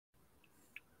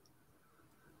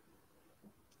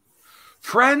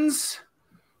Friends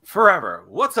forever.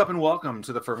 What's up and welcome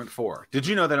to the Fervent 4. Did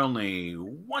you know that only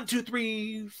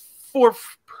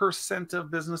 4%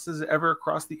 of businesses ever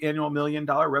cross the annual $1 million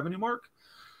revenue mark?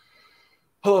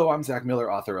 Hello, I'm Zack Miller,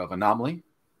 author of Anomaly.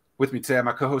 With me today,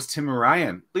 my co-host Tim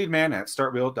Ryan, lead man at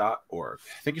StartWheel.org.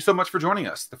 Thank you so much for joining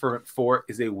us. The Fervent 4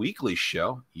 is a weekly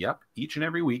show. Yep, each and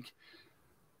every week.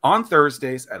 On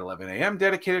Thursdays at 11 a.m.,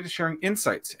 dedicated to sharing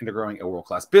insights into growing a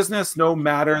world-class business, no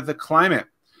matter the climate.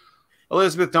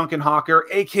 Elizabeth Duncan Hawker,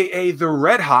 a.k.a. the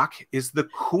Red Hawk, is the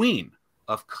queen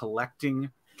of collecting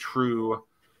true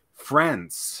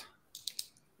friends.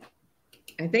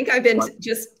 I think I've been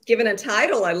just given a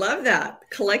title. I love that.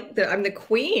 I'm the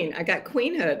queen. I got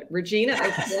queenhood. Regina,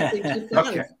 I'm collecting true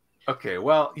friends. Okay.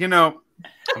 Well, you know,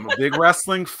 I'm a big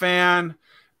wrestling fan.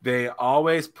 They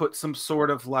always put some sort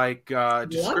of like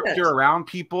descriptor around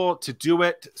people to do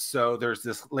it. So there's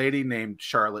this lady named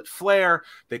Charlotte Flair.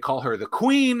 They call her the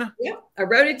queen. Yep, I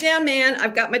wrote it down, man.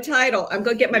 I've got my title. I'm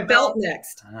going to get my belt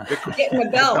next. Get my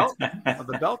belt.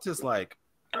 The belt is like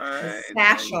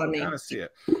sash on me. I kind of see it.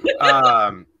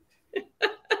 And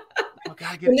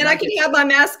then I can have my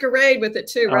masquerade with it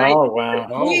too, right? Oh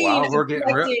wow! We're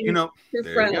getting real. You know,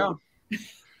 there you go.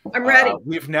 I'm ready.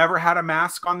 We've never had a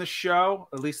mask on the show,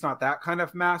 at least not that kind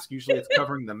of mask. Usually it's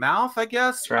covering the mouth, I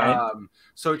guess. Right.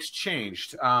 So it's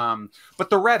changed.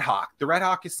 But the Red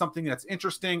Hawk is something that's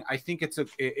interesting. I think I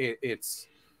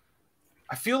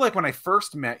feel like when I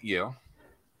first met you,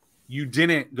 you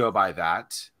didn't go by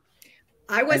that.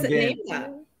 I wasn't named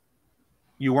that.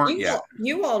 You weren't yet.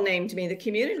 You all named me the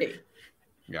community.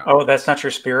 Yeah. Oh, that's not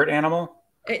your spirit animal?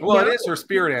 It is her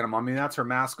spirit animal. I mean, that's her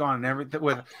mask on and everything.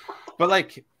 But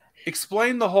like,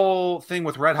 explain the whole thing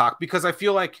with Red Hawk, because I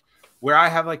feel like where I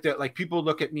have like that, like people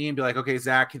look at me and be like, okay,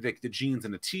 Zack, the jeans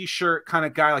and the t-shirt kind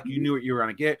of guy, like you knew what you were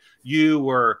going to get. You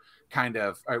were kind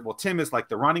of, well, Tim is like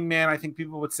the running man. I think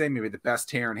people would say maybe the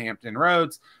best hair in Hampton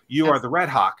Roads. You are the Red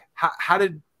Hawk. How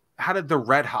did the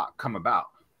Red Hawk come about?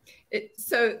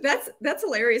 So that's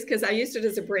hilarious because I used it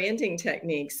as a branding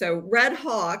technique. So Red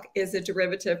Hawk is a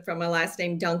derivative from my last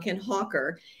name, Duncan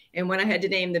Hawker. And when I had to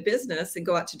name the business and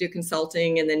go out to do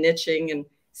consulting and then niching and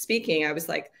speaking, I was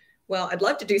like, well, I'd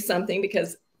love to do something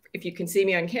because if you can see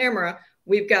me on camera,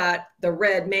 we've got the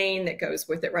red mane that goes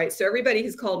with it, right? So everybody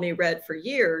has called me Red for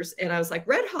years. And I was like,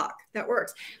 Red Hawk, that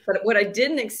works. But what I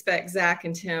didn't expect, Zack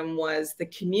and Tim, was the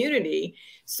community.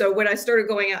 So when I started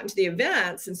going out into the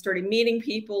events and started meeting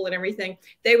people and everything,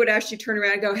 they would actually turn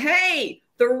around and go, hey,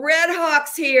 the Red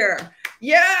Hawk's here.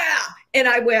 Yeah. And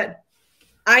I went,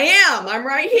 I'm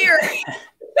right here.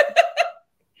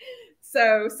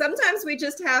 So sometimes we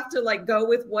just have to like go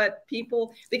with what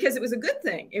people, because it was a good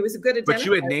thing. It was a good identifier. But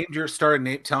you had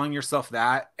started telling yourself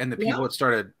that, and the people had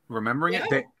started remembering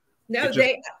it.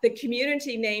 The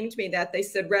community named me that. They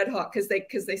said Red Hawk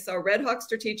because they saw Red Hawk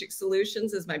Strategic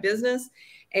Solutions as my business,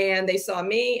 and they saw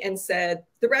me and said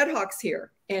the Red Hawk's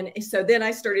here. And so then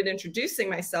I started introducing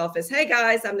myself as, hey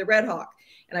guys, I'm the Red Hawk.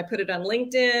 And I put it on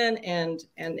LinkedIn and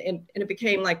it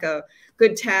became like a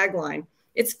good tagline.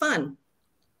 It's fun.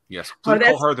 Yes, please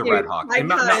call her the Red Hawk.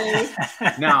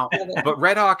 Now, but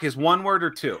Red Hawk is one word or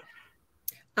two?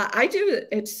 I do.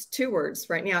 It's 2 words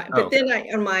right now. But then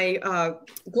on my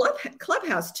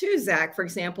Clubhouse too, Zack, for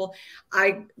example,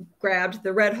 I grabbed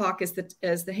the Red Hawk as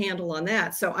the handle on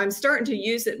that. So I'm starting to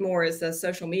use it more as a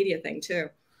social media thing too.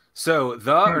 So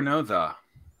or no the?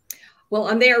 Well,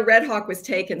 on there, Red Hawk was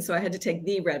taken, so I had to take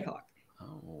the Red Hawk.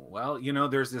 Oh, well, you know,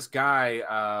 there's this guy,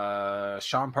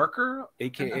 Sean Parker,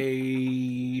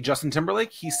 a.k.a. Justin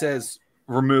Timberlake. He says,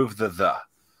 remove the.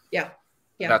 Yeah.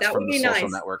 Yeah, that's that from would be the social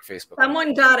nice. Network Facebook.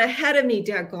 Someone got ahead of me,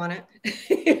 daggone it.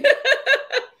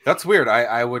 That's weird.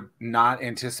 I would not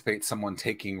anticipate someone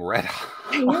taking Red Hawk.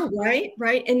 I know, right?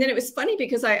 Right. And then it was funny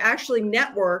because I actually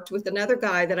networked with another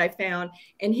guy that I found,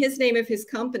 and his name of his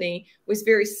company was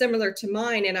very similar to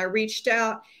mine. And I reached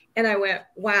out and I went,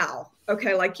 wow,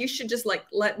 okay, like you should just like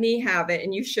let me have it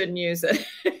and you shouldn't use it.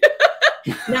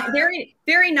 Not very,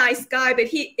 very nice guy, but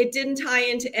it didn't tie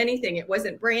into anything. It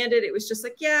wasn't branded. It was just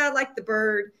like, yeah, I like the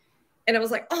bird. And I was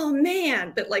like, oh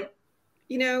man, but like,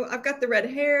 you know, I've got the red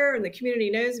hair and the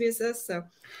community knows me as this. So,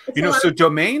 so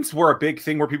domains were a big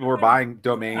thing where people were buying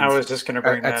domains. I was just going to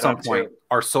bring that at some point. Too.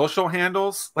 Are social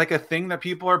handles like a thing that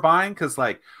people are buying? Because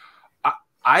like,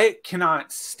 I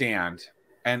cannot stand,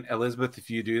 and Elizabeth, if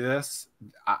you do this,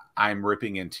 I'm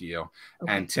ripping into you.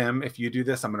 Okay. And Tim, if you do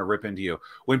this, I'm going to rip into you.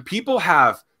 When people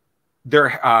have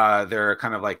their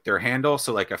kind of like their handle,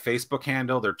 so like a Facebook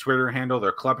handle, their Twitter handle,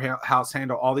 their Clubhouse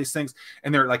handle, all these things,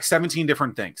 and they're like 17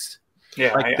 different things.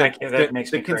 Yeah, like that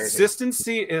makes me the crazy.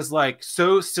 Consistency is like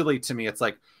so silly to me. It's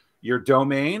like your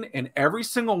domain and every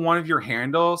single one of your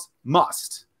handles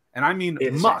must, and I mean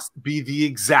must, be the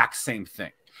exact same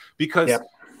thing. Because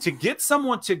to get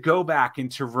someone to go back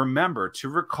and to remember, to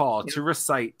recall, to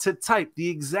recite, to type the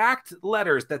exact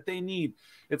letters that they need,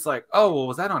 it's like, oh, well,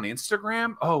 was that on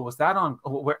Instagram? Oh, was that on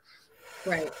where?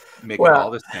 Right. Make it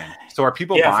all the same. So are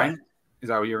people buying? Is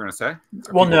that what you were going to say?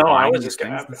 Well, no, I was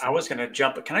going to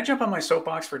jump. Can I jump on my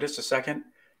soapbox for just a second?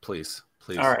 Please.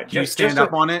 All right. Can you stand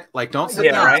up on it? Like, don't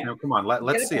sit down. Right? No, come on.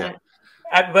 Let's see it.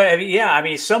 But yeah, I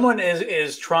mean, someone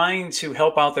is trying to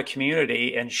help out the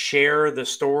community and share the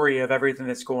story of everything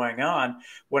that's going on.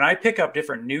 When I pick up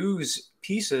different news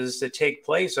pieces that take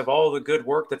place of all the good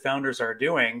work that founders are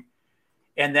doing,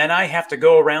 and then I have to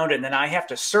go around and then I have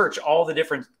to search all the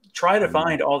different, try to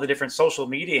find all the different social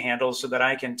media handles so that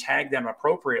I can tag them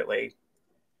appropriately.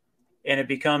 And it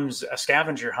becomes a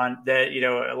scavenger hunt that, you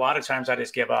know, a lot of times I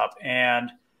just give up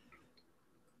and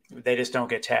they just don't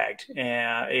get tagged.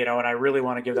 And, you know, and I really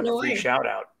want to give them a free shout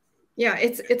out. Yeah,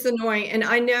 it's annoying. And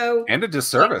I know. And a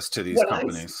disservice to these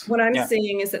companies. What I'm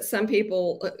seeing is that some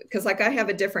people, because like I have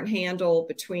a different handle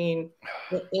between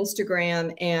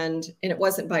Instagram and it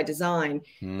wasn't by design,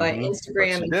 by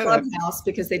Instagram and Clubhouse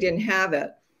because they didn't have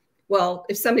it. Well,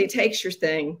 if somebody takes your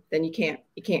thing, then you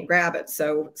can't grab it.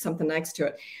 So something next to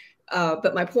it.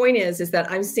 But my point is that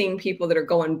I'm seeing people that are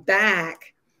going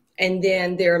back and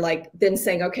then they're like, then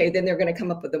saying, okay, then they're going to come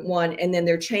up with one and then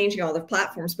they're changing all the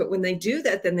platforms. But when they do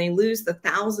that, then they lose the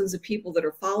thousands of people that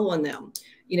are following them,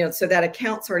 you know, so that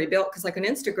account's already built. Cause like on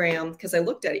Instagram, cause I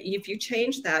looked at it, if you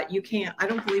change that, you can't, I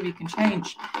don't believe you can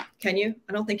change. Can you?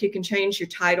 I don't think you can change your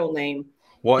title name.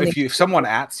 Well, if someone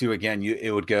 @s you again,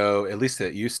 it would go, at least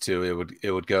it used to,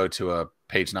 it would go to a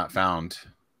page not found.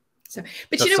 So,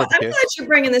 but you know what? I'm glad you're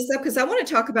bringing this up because I want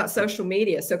to talk about social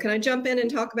media. So can I jump in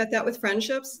and talk about that with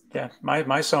friendships? Yeah,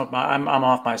 I'm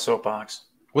off my soapbox.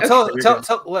 Well,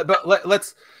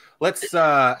 let's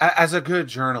as a good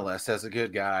journalist, as a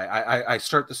good guy, I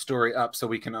start the story up so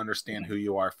we can understand who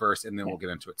you are first, and then we'll get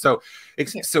into it. So,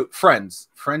 so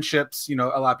friendships. You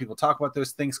know, a lot of people talk about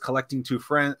those things. Collecting true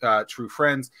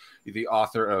friends. You're the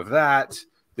author of that.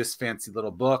 This fancy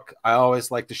little book. I always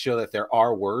like to show that there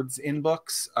are words in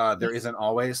books. There isn't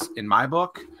always in my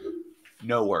book.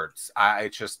 No words.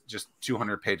 It's just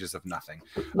 200 pages of nothing.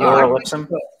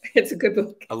 It's a good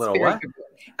book. A little what?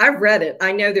 I've read it.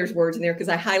 I know there's words in there because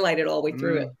I highlighted all the way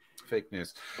through it. Fake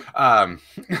news. I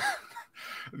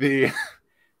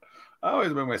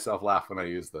always make myself laugh when I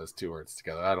use those two words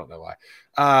together. I don't know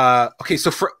why. Okay,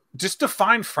 so just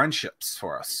define friendships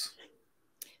for us.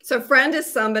 So a friend is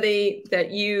somebody that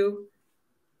you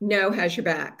know has your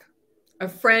back. A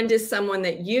friend is someone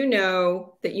that you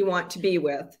know that you want to be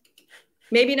with.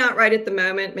 Maybe not right at the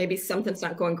moment. Maybe something's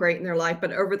not going great in their life,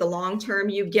 but over the long term,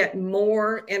 you get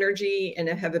more energy and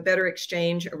have a better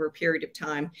exchange over a period of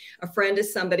time. A friend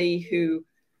is somebody who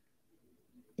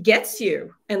gets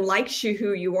you and likes you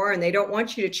who you are, and they don't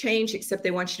want you to change, except they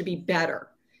want you to be better.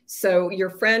 So your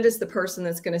friend is the person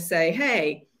that's going to say,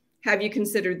 hey, have you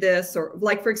considered this? Or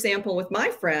like, for example, with my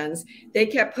friends, they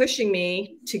kept pushing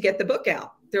me to get the book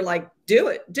out. They're like, do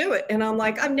it. And I'm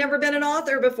like, I've never been an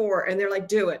author before. And they're like,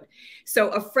 do it. So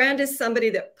a friend is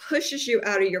somebody that pushes you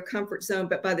out of your comfort zone,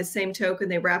 but by the same token,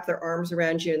 they wrap their arms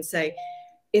around you and say,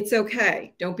 it's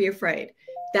okay. Don't be afraid.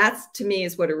 That's, to me,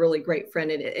 is what a really great friend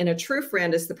is. And a true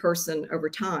friend is the person over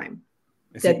time.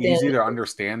 Is it easy to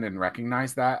understand and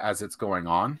recognize that as it's going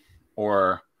on?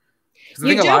 Or... I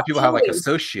think a lot of people have like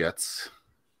associates.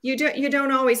 You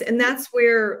don't always. And that's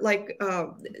where like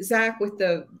Zack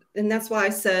and that's why I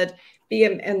said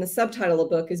and the subtitle of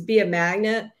the book is be a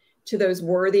magnet to those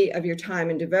worthy of your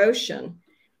time and devotion,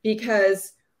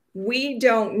 because we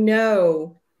don't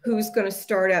know who's going to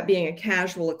start out being a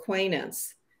casual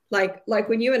acquaintance. Like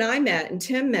when you and I met and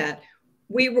Tim met,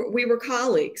 we were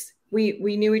colleagues.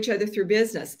 We knew each other through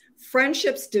business.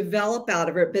 Friendships develop out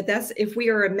of it, but that's if we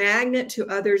are a magnet to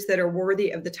others that are worthy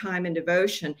of the time and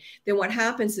devotion, then what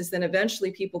happens is then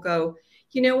eventually people go,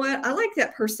 you know what? I like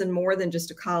that person more than just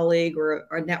a colleague or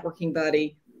a networking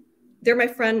buddy. They're my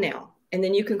friend now. And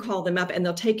then you can call them up and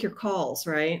they'll take your calls,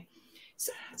 right?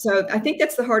 So I think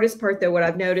that's the hardest part, though, what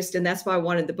I've noticed, and that's why I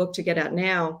wanted the book to get out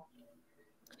now,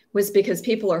 was because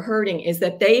people are hurting, is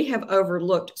that they have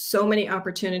overlooked so many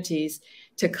opportunities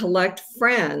to collect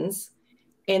friends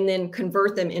and then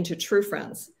convert them into true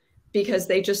friends, because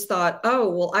they just thought, oh,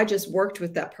 well, I just worked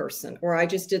with that person, or I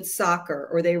just did soccer,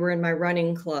 or they were in my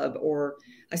running club, or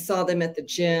I saw them at the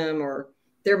gym, or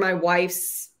they're my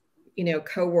wife's,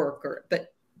 coworker.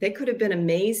 But they could have been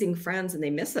amazing friends and they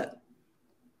miss it.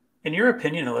 In your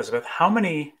opinion, Elizabeth, how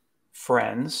many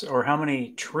friends or how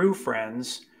many true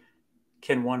friends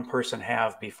can one person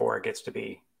have before it gets to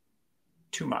be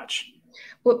too much?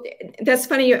 Well, that's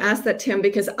funny you asked that, Tim,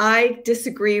 because I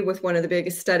disagree with one of the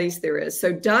biggest studies there is.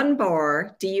 So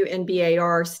Dunbar,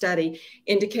 D-U-N-B-A-R study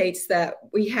indicates that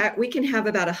we can have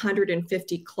about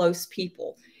 150 close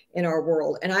people in our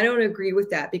world. And I don't agree with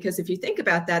that, because if you think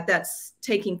about that, that's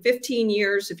taking 15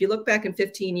 years. If you look back in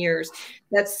 15 years,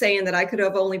 that's saying that I could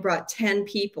have only brought 10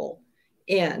 people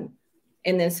in.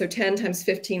 And then so 10 times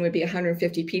 15 would be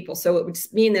 150 people. So it would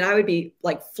mean that I would be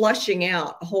like flushing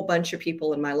out a whole bunch of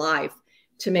people in my life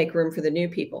to make room for the new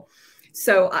people.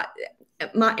 So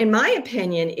in my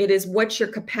opinion, it is what's your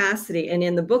capacity. And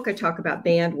in the book, I talk about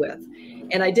bandwidth.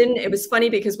 And it was funny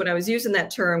because when I was using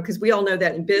that term, because we all know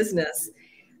that in business,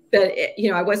 but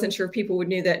I wasn't sure if people would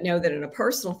know that in a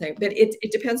personal thing, but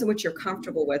it depends on what you're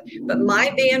comfortable with. But my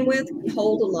bandwidth can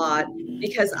hold a lot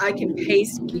because I can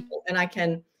pace people and I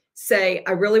can say,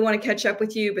 I really want to catch up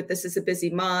with you, but this is a busy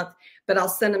month, but I'll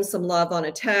send them some love on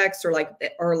a text, or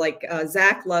like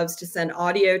Zack loves to send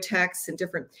audio texts in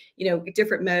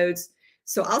different modes.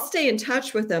 So I'll stay in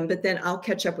touch with them, but then I'll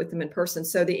catch up with them in person.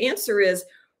 So the answer is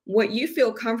what you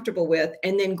feel comfortable with,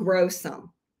 and then grow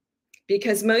some.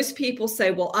 Because most people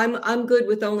say, well, I'm good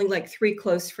with only like 3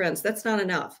 close friends. That's not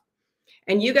enough.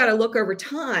 And you got to look over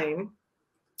time,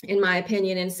 in my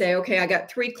opinion, and say, okay, I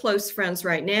got 3 close friends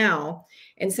right now,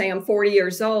 and say I'm 40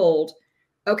 years old.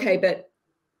 Okay, but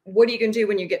what are you going to do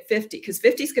when you get 50? Because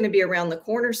 50 is going to be around the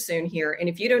corner soon here. And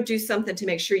if you don't do something to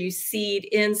make sure you seed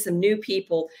in some new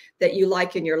people that you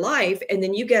like in your life, and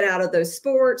then you get out of those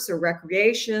sports or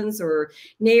recreations or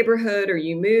neighborhood, or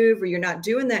you move, or you're not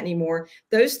doing that anymore,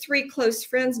 those 3 close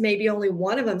friends, maybe only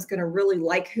one of them is going to really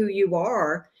like who you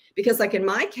are. Because like in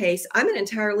my case, I'm an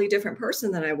entirely different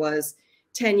person than I was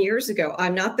 10 years ago.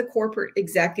 I'm not the corporate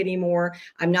exec anymore.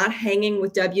 I'm not hanging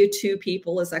with W-2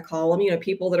 people, as I call them,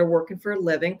 people that are working for a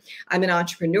living. I'm an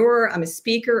entrepreneur. I'm a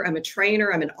speaker. I'm a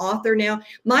trainer. I'm an author now.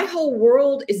 My whole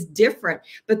world is different.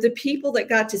 But the people that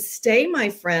got to stay my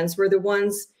friends were the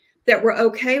ones that were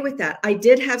okay with that. I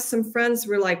did have some friends who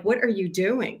were like, what are you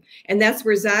doing? And that's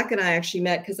where Zack and I actually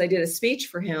met, because I did a speech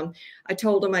for him. I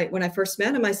told him when I first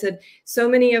met him, I said, so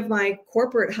many of my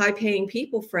corporate high-paying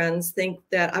people friends think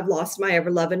that I've lost my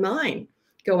ever-loving mind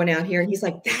going out here. And he's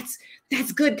like,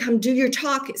 that's good. Come do your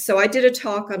talk. So I did a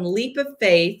talk on leap of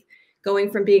faith, going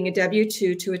from being a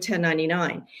W-2 to a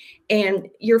 1099. And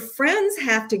your friends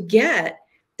have to get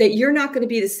that you're not going to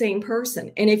be the same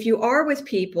person. And if you are with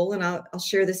people, and I'll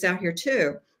share this out here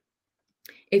too,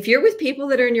 if you're with people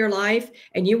that are in your life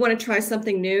and you want to try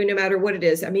something new, no matter what it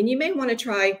is, I mean, you may want to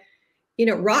try,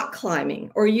 rock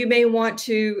climbing, or you may want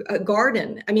to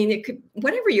garden. I mean, it could,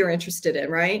 whatever you're interested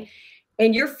in, right?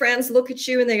 And your friends look at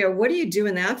you and they go, what are you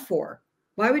doing that for?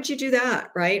 Why would you do that,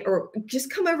 right? Or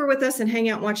just come over with us and hang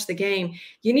out and watch the game.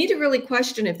 You need to really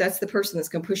question if that's the person that's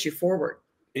going to push you forward.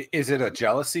 Is it a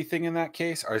jealousy thing in that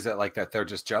case, or is it like that they're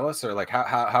just jealous, or like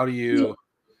how do you?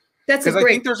 That's because I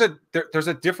think there's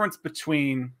a difference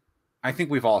between. I think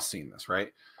we've all seen this, right?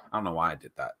 I don't know why I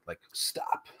did that. Like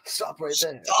stop right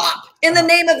there. Stop in the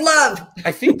name of love.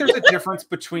 I think there's a difference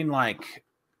between like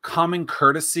common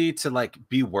courtesy to like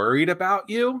be worried about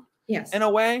you, yes, in a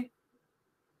way,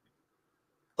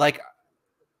 like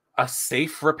a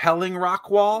safe repelling rock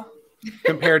wall,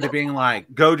 compared to being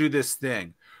like go do this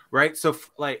thing. Right. So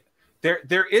like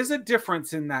there is a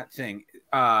difference in that thing.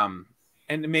 And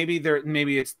maybe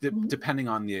it's depending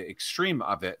on the extreme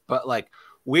of it. But like,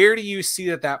 where do you see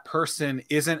that person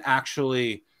isn't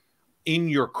actually in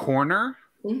your corner,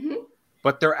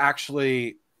 but they're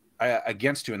actually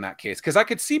against you in that case? Because I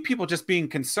could see people just being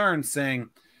concerned, saying,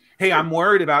 hey, I'm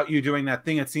worried about you doing that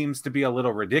thing. It seems to be a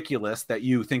little ridiculous that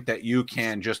you think that you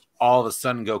can just all of a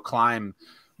sudden go climb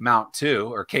Mount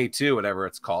 2 or K2, whatever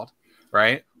it's called.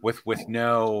 Right. With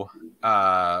no,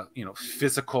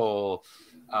 physical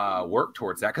work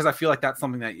towards that. Because I feel like that's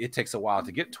something that it takes a while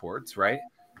to get towards. Right.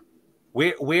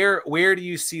 Where do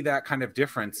you see that kind of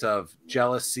difference of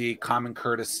jealousy, common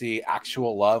courtesy,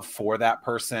 actual love for that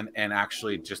person, and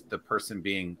actually just the person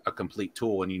being a complete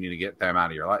tool when you need to get them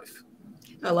out of your life?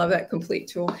 I love that complete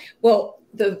tool. Well,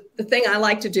 the thing I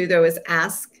like to do, though, is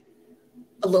ask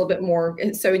a little bit more.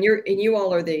 And so you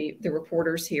all are the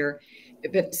reporters here.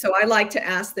 But so I like to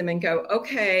ask them and go,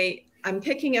 okay, I'm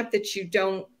picking up that you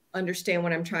don't understand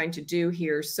what I'm trying to do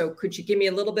here. So could you give me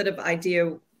a little bit of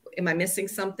idea? Am I missing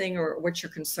something, or what's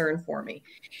your concern for me?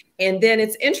 And then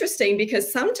it's interesting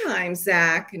because sometimes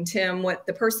Zack and Tim, what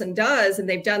the person does, and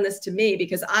they've done this to me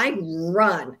because I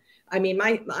run. I mean,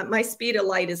 my speed of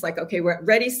light is like, okay, we're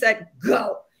ready, set,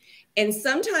 go. And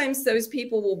sometimes those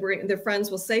people will their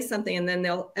friends will say something, and then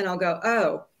I'll go,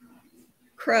 oh,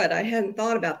 crud, I hadn't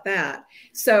thought about that.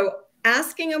 So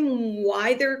asking them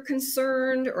why they're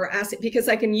concerned, or asking, because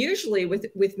I can usually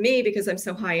with me, because I'm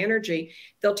so high energy,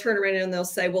 they'll turn around and they'll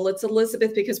say, well, it's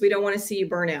Elizabeth, because we don't want to see you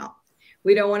burn out.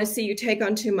 We don't want to see you take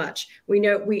on too much. We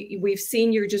know we've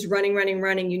seen you're just running.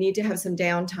 You need to have some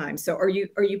downtime. So are you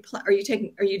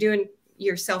doing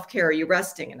your self-care? Are you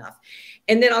resting enough?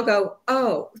 And then I'll go,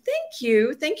 oh, thank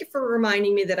you for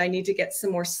reminding me that I need to get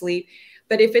some more sleep.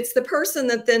 But if it's the person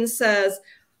that then says,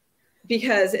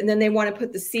 and then they want to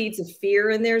put the seeds of fear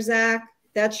in there, Zach,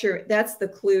 that's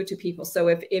the clue to people. So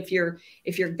if your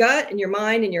gut and your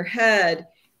mind and your head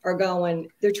are going,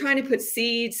 they're trying to put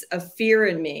seeds of fear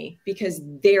in me because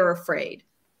they're afraid.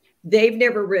 They've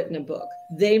never written a book.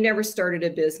 They've never started a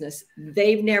business.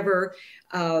 They've never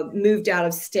moved out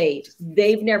of state.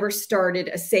 They've never started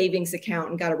a savings account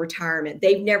and got a retirement.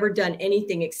 They've never done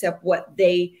anything except what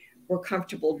they were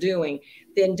comfortable doing.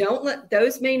 Then don't let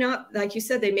those, may not, like you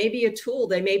said, they may be a tool.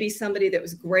 They may be somebody that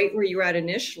was great where you're at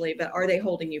initially, but are they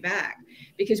holding you back?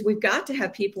 Because we've got to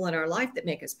have people in our life that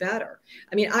make us better.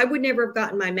 I mean, I would never have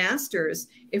gotten my master's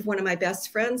if one of my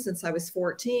best friends since I was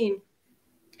 14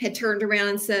 had turned around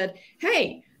and said,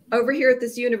 hey, over here at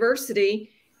this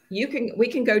university, we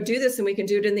can go do this, and we can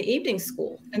do it in the evening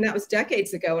school. And that was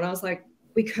decades ago. And I was like,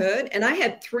 we could. And I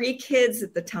had 3 kids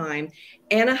at the time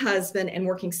and a husband and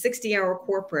working 60-hour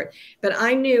corporate. But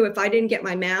I knew if I didn't get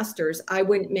my master's, I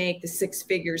wouldn't make the 6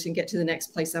 figures and get to the next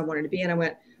place I wanted to be. And I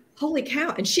went, holy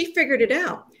cow. And she figured it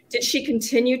out. Did she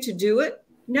continue to do it?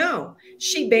 No,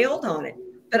 she bailed on it.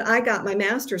 But I got my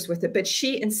master's with it. But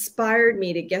she inspired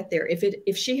me to get there.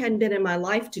 If she hadn't been in my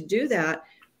life to do that,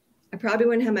 I probably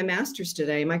wouldn't have my master's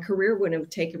today. My career wouldn't have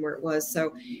taken where it was.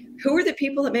 So who are the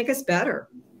people that make us better?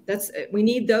 We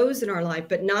need those in our life,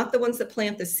 but not the ones that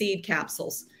plant the seed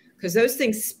capsules, because those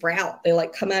things sprout. They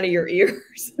like come out of your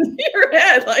ears, your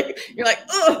head. Like you're like,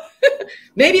 oh,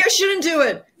 maybe I shouldn't do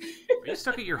it. Are you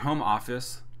stuck at your home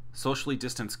office, socially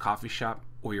distanced coffee shop,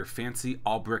 or your fancy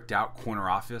all bricked out corner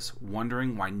office,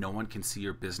 wondering why no one can see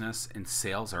your business and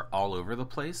sales are all over the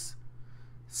place?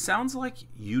 Sounds like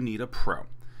you need a pro.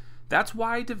 That's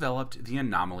why I developed the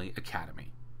Anomaly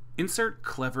Academy. Insert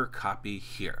clever copy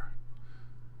here.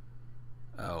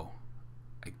 Oh,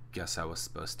 I guess I was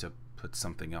supposed to put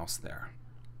something else there.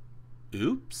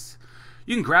 Oops.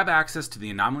 You can grab access to the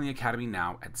Anomaly Academy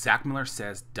now at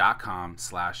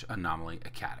ZachMillerSays.com/Anomaly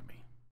Academy.